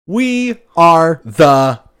We are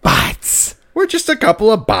the Bahds. We're just a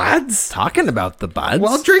couple of Bahds Talking about the Bahds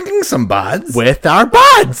while drinking some Bahds. with our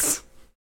Bahds.